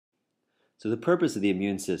So the purpose of the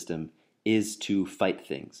immune system is to fight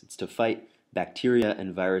things. It's to fight bacteria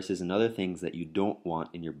and viruses and other things that you don't want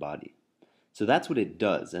in your body. So that's what it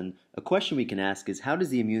does. And a question we can ask is, how does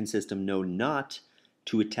the immune system know not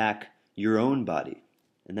to attack your own body?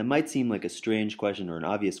 And that might seem like a strange question or an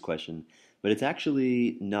obvious question, but it's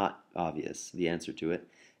actually not obvious, the answer to it.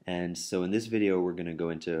 And so in this video, we're going to go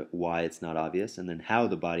into why it's not obvious and then how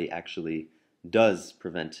the body actually does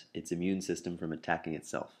prevent its immune system from attacking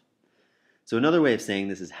itself. So another way of saying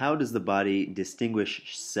this is, how does the body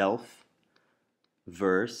distinguish self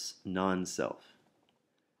versus non-self?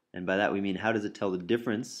 And by that we mean, how does it tell the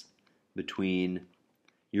difference between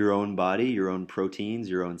your own body, your own proteins,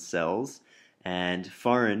 your own cells, and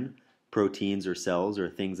foreign proteins or cells or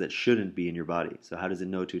things that shouldn't be in your body? So how does it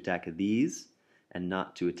know to attack these and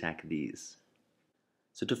not to attack these?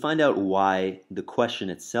 So to find out why the question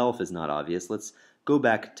itself is not obvious, let's go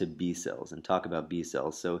back to B cells and talk about B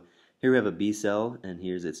cells. So here we have a B cell, and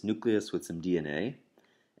here's its nucleus with some DNA.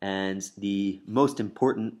 And the most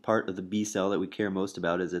important part of the B cell that we care most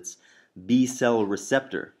about is its B cell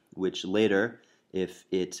receptor, which later, if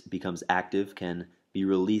it becomes active, can be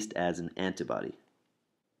released as an antibody.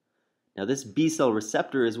 Now this B cell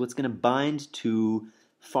receptor is what's going to bind to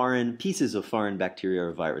pieces of foreign bacteria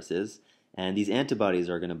or viruses, and these antibodies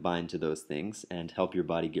are going to bind to those things and help your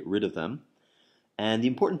body get rid of them. And the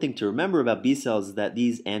important thing to remember about B cells is that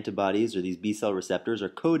these antibodies or these B cell receptors are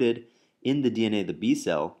coded in the DNA of the B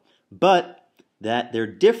cell, but that they're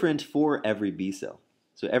different for every B cell.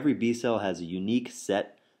 So every B cell has a unique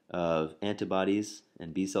set of antibodies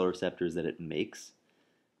and B cell receptors that it makes.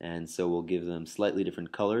 And so we'll give them slightly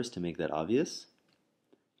different colors to make that obvious.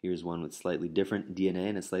 Here's one with slightly different DNA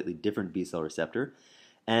and a slightly different B cell receptor.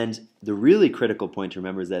 And the really critical point to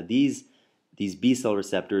remember is that these B cell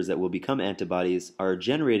receptors that will become antibodies are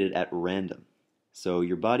generated at random. So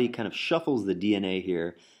your body kind of shuffles the DNA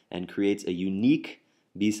here and creates a unique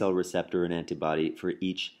B cell receptor and antibody for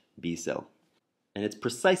each B cell. And it's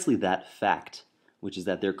precisely that fact, which is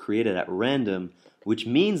that they're created at random, which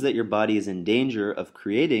means that your body is in danger of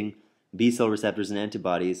creating B cell receptors and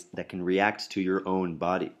antibodies that can react to your own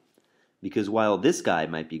body. Because while this guy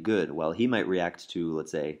might be good, while he might react to,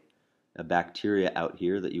 let's say, a bacteria out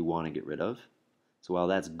here that you want to get rid of, so while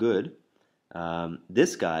that's good,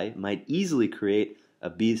 this guy might easily create a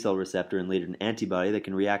B cell receptor and later an antibody that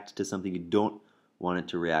can react to something you don't want it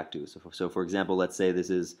to react to. So for example, let's say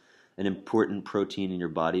this is an important protein in your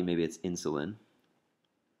body, maybe it's insulin.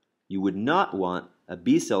 You would not want a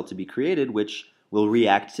B cell to be created which will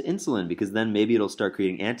react to insulin, because then maybe it'll start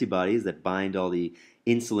creating antibodies that bind all the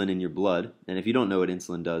insulin in your blood. And if you don't know what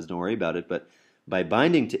insulin does, don't worry about it, but by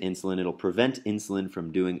binding to insulin, it'll prevent insulin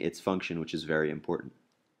from doing its function, which is very important.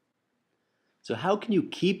 So how can you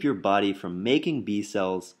keep your body from making B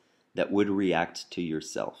cells that would react to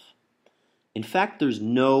yourself? In fact, there's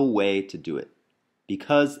no way to do it,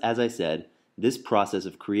 because, as I said, this process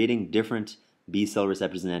of creating different B cell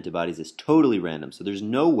receptors and antibodies is totally random. So there's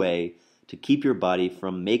no way to keep your body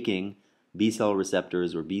from making B cell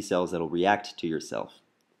receptors or B cells that will react to yourself.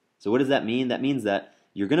 So what does that mean? That means that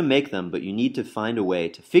you're going to make them, but you need to find a way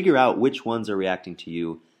to figure out which ones are reacting to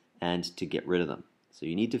you and to get rid of them. So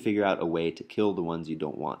you need to figure out a way to kill the ones you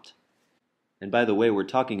don't want. And by the way, we're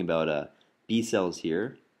talking about B cells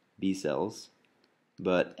here, B cells,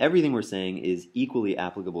 but everything we're saying is equally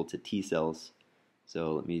applicable to T cells.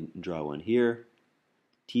 So let me draw one here.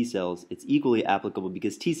 T cells, it's equally applicable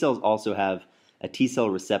because T cells also have a T cell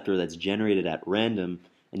receptor that's generated at random,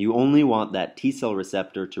 and you only want that T cell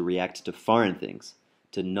receptor to react to foreign things,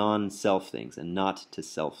 to non-self things, and not to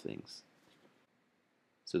self things.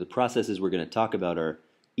 So the processes we're going to talk about are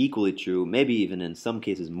equally true, maybe even in some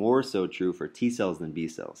cases more so true for T cells than B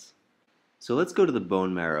cells. So let's go to the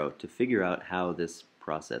bone marrow to figure out how this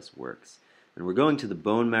process works. And we're going to the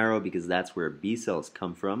bone marrow because that's where B cells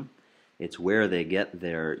come from. It's where they get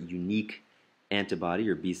their unique antibody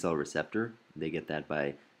or B cell receptor. They get that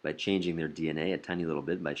by changing their DNA a tiny little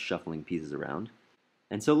bit, by shuffling pieces around.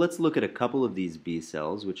 And so let's look at a couple of these B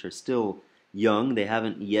cells, which are still young. They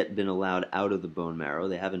haven't yet been allowed out of the bone marrow.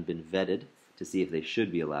 They haven't been vetted to see if they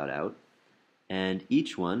should be allowed out. And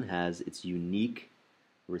each one has its unique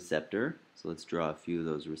receptor. So let's draw a few of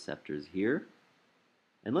those receptors here.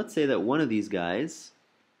 And let's say that one of these guys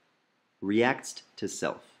reacts to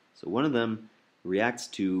self. So one of them reacts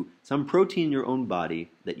to some protein in your own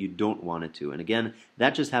body that you don't want it to. And again,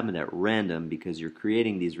 that just happened at random because you're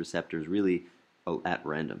creating these receptors really at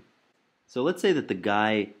random. So let's say that the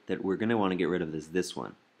guy that we're going to want to get rid of is this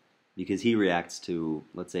one, because he reacts to,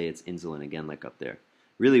 let's say it's insulin again, like up there.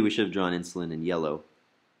 Really, we should have drawn insulin in yellow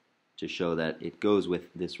to show that it goes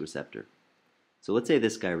with this receptor. So let's say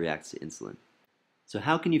this guy reacts to insulin. So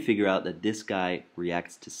how can you figure out that this guy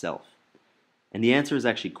reacts to self? And the answer is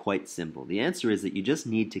actually quite simple. The answer is that you just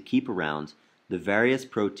need to keep around the various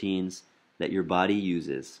proteins that your body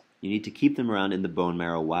uses. You need to keep them around in the bone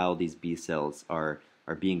marrow while these B cells are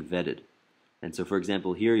being vetted. And so for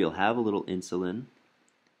example, here you'll have a little insulin,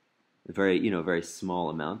 a very small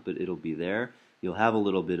amount, but it'll be there. You'll have a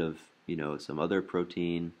little bit of, some other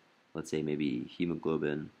protein, let's say maybe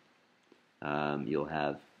hemoglobin. You'll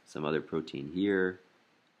have some other protein here.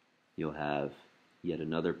 You'll have yet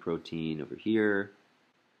another protein over here.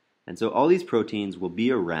 And so all these proteins will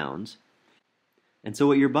be around. And so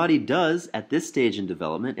what your body does at this stage in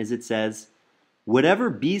development is it says, whatever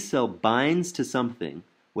B cell binds to something,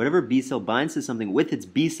 with its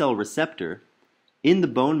B cell receptor in the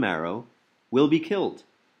bone marrow will be killed.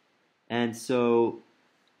 And so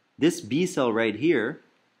this B cell right here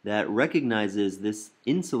that recognizes this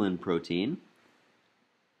insulin protein,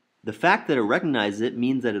 the fact that it recognizes it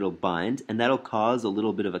means that it'll bind, and that'll cause a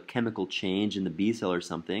little bit of a chemical change in the B cell or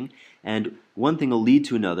something, and one thing will lead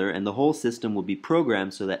to another, and the whole system will be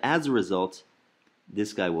programmed so that as a result,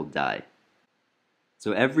 this guy will die.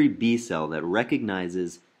 So every B cell that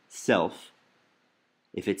recognizes self,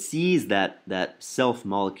 if it sees that self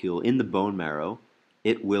molecule in the bone marrow,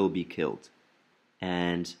 it will be killed.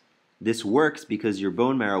 And this works because your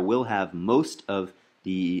bone marrow will have most of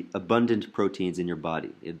the abundant proteins in your body.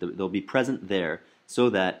 They'll be present there so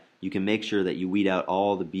that you can make sure that you weed out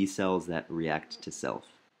all the B cells that react to self.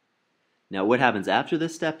 Now what happens after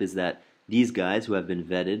this step is that these guys who have been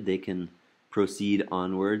vetted, they can proceed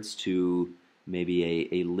onwards to maybe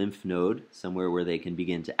a lymph node, somewhere where they can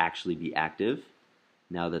begin to actually be active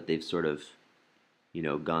now that they've sort of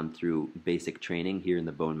gone through basic training here in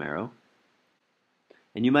the bone marrow.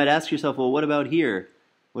 And you might ask yourself, well, what about here?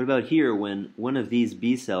 What about here when one of these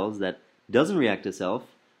B cells that doesn't react to self,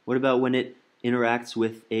 what about when it interacts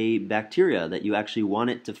with a bacteria that you actually want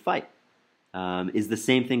it to fight? Is the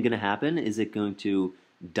same thing going to happen? Is it going to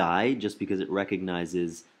die just because it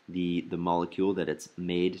recognizes the molecule that it's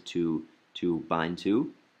made to bind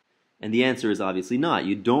to? And the answer is obviously not.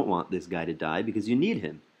 You don't want this guy to die because you need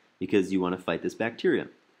him, because you want to fight this bacteria.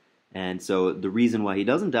 And so the reason why he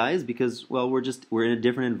doesn't die is because, well, we're in a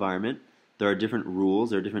different environment. There are different rules,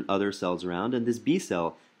 there are different other cells around, and this B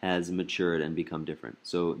cell has matured and become different.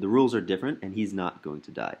 So the rules are different, and he's not going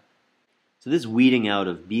to die. So this weeding out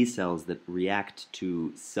of B cells that react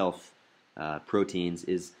to self proteins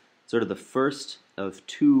is sort of the first of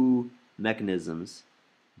two mechanisms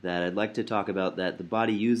that I'd like to talk about that the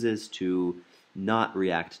body uses to not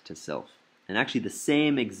react to self. And actually the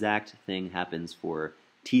same exact thing happens for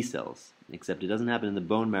T cells, except it doesn't happen in the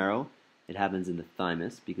bone marrow. It happens in the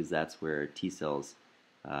thymus because that's where T cells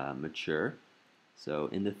mature. So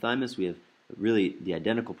in the thymus we have really the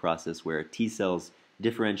identical process where T cells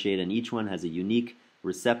differentiate, and each one has a unique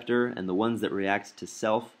receptor, and the ones that react to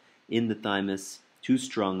self in the thymus too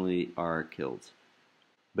strongly are killed.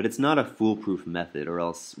 But it's not a foolproof method, or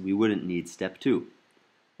else we wouldn't need step 2.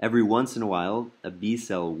 Every once in a while, a B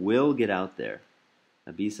cell will get out there.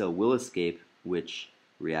 A B cell will escape which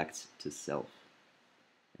reacts to self.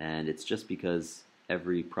 And it's just because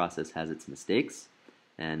every process has its mistakes,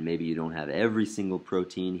 and maybe you don't have every single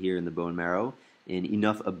protein here in the bone marrow in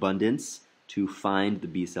enough abundance to find the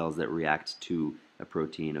B cells that react to a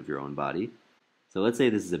protein of your own body. So let's say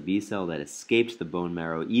this is a B cell that escaped the bone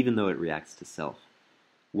marrow even though it reacts to self.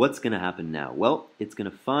 What's going to happen now? Well, it's going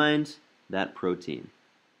to find that protein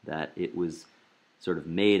that it was sort of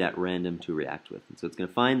made at random to react with. And so it's going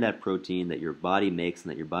to find that protein that your body makes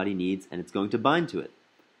and that your body needs, and it's going to bind to it.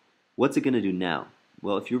 What's it going to do now?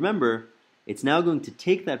 Well, if you remember, it's now going to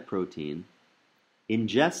take that protein,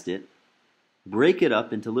 ingest it, break it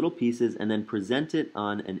up into little pieces, and then present it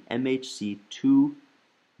on an MHC2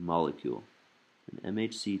 molecule. An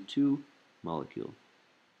MHC2 molecule.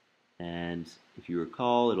 And if you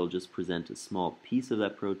recall, it'll just present a small piece of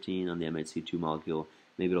that protein on the MHC2 molecule.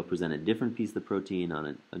 Maybe it'll present a different piece of the protein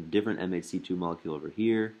on a different MHC2 molecule over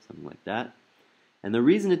here, something like that. And the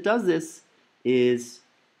reason it does this is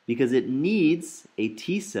because it needs a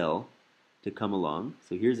T cell to come along.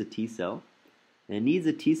 So here's a T cell. And it needs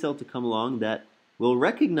a T cell to come along that will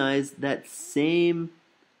recognize that same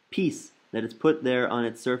piece that it's put there on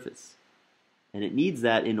its surface. And it needs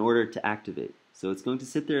that in order to activate. So it's going to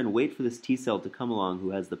sit there and wait for this T cell to come along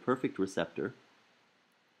who has the perfect receptor.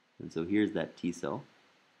 And so here's that T cell.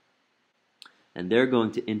 And they're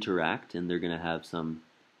going to interact, and they're going to have some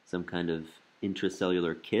kind of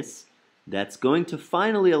intracellular kiss that's going to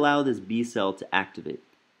finally allow this B cell to activate.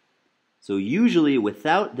 So usually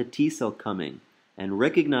without the T cell coming and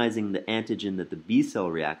recognizing the antigen that the B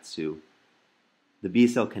cell reacts to, the B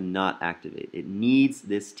cell cannot activate. It needs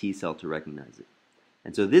this T cell to recognize it.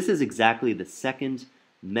 And so this is exactly the second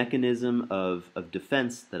mechanism of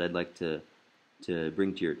defense that I'd like to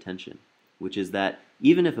bring to your attention, which is that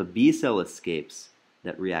even if a B cell escapes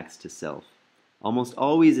that reacts to self, almost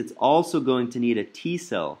always it's also going to need a T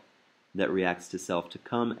cell that reacts to self to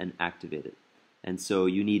come and activate it. And so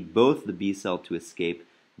you need both the B cell to escape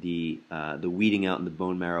the weeding out in the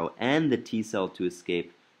bone marrow and the T cell to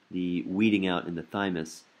escape the weeding out in the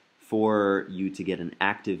thymus for you to get an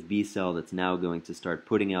active B cell that's now going to start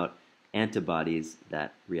putting out antibodies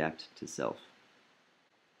that react to self.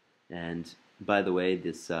 And by the way,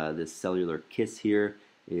 this cellular kiss here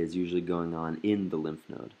is usually going on in the lymph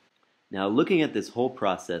node. Now, looking at this whole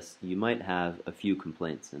process, you might have a few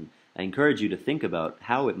complaints, and I encourage you to think about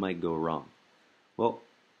how it might go wrong. Well,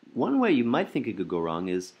 one way you might think it could go wrong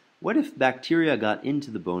is, what if bacteria got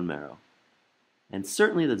into the bone marrow? And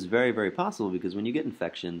certainly that's very, very possible, because when you get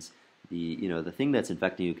infections, the thing that's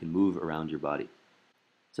infecting you can move around your body.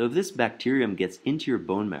 So if this bacterium gets into your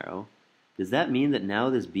bone marrow, does that mean that now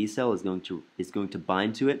this B cell is going to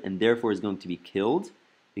bind to it and therefore is going to be killed?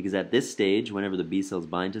 Because at this stage, whenever the B cells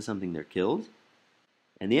bind to something, they're killed?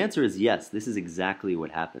 And the answer is yes, this is exactly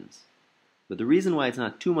what happens. But the reason why it's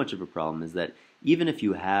not too much of a problem is that even if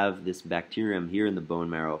you have this bacterium here in the bone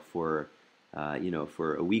marrow for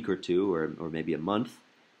a week or two or maybe a month,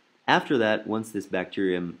 after that, once this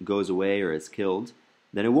bacterium goes away or is killed,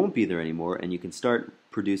 then it won't be there anymore, and you can start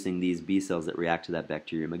producing these B cells that react to that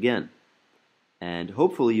bacterium again. And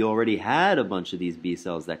hopefully you already had a bunch of these B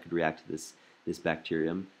cells that could react to this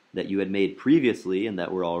bacterium that you had made previously and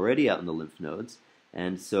that were already out in the lymph nodes.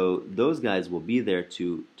 And so those guys will be there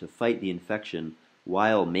to fight the infection,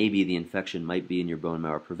 while maybe the infection might be in your bone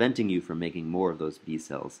marrow, preventing you from making more of those B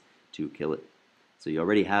cells to kill it. So you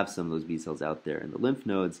already have some of those B cells out there in the lymph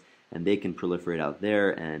nodes, and they can proliferate out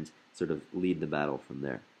there and sort of lead the battle from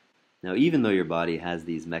there. Now, even though your body has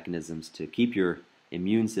these mechanisms to keep your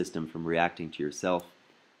immune system from reacting to yourself,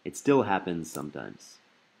 it still happens sometimes.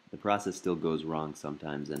 The process still goes wrong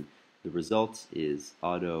sometimes, and the result is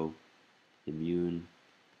autoimmune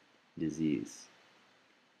disease.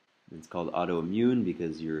 It's called autoimmune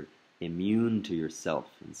because you're immune to yourself,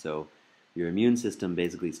 and so your immune system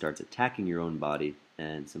basically starts attacking your own body,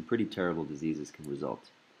 and some pretty terrible diseases can result.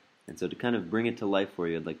 And so to kind of bring it to life for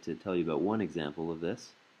you, I'd like to tell you about one example of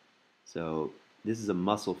this. So this is a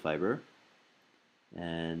muscle fiber,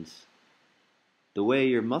 and the way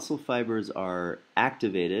your muscle fibers are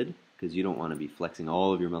activated, because you don't want to be flexing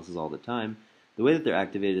all of your muscles all the time, the way that they're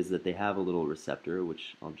activated is that they have a little receptor,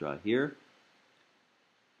 which I'll draw here.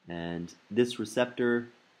 And this receptor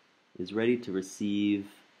is ready to receive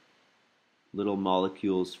little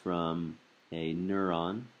molecules from a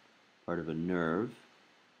neuron, part of a nerve.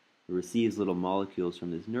 It receives little molecules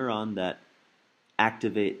from this neuron that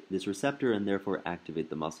activate this receptor and therefore activate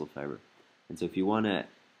the muscle fiber. And so if you want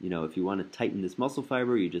to tighten this muscle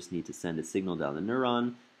fiber, you just need to send a signal down the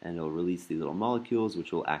neuron, and it'll release these little molecules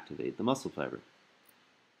which will activate the muscle fiber.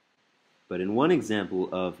 But in one example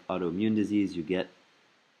of autoimmune disease, you get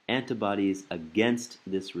antibodies against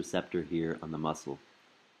this receptor here on the muscle.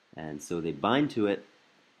 And so they bind to it,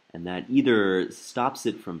 and that either stops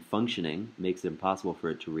it from functioning, makes it impossible for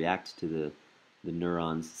it to react to the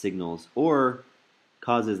neuron's signals, or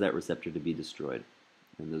causes that receptor to be destroyed.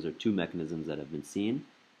 And those are two mechanisms that have been seen.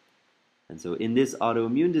 And so in this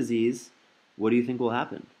autoimmune disease, what do you think will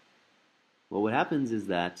happen? Well, what happens is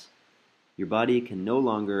that your body can no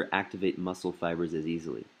longer activate muscle fibers as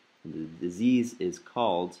easily. And the disease is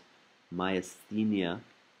called Myasthenia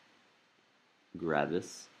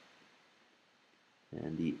Gravis.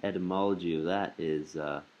 And the etymology of that is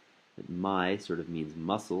that my sort of means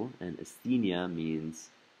muscle, and asthenia means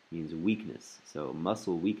weakness. So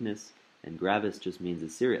muscle weakness, and gravis just means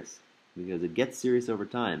it's serious, because it gets serious over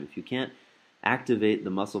time. If you can't activate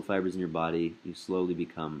the muscle fibers in your body, you slowly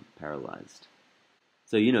become paralyzed.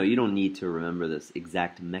 So you don't need to remember this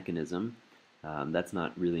exact mechanism. That's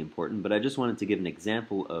not really important, but I just wanted to give an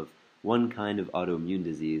example of one kind of autoimmune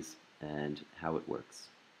disease and how it works.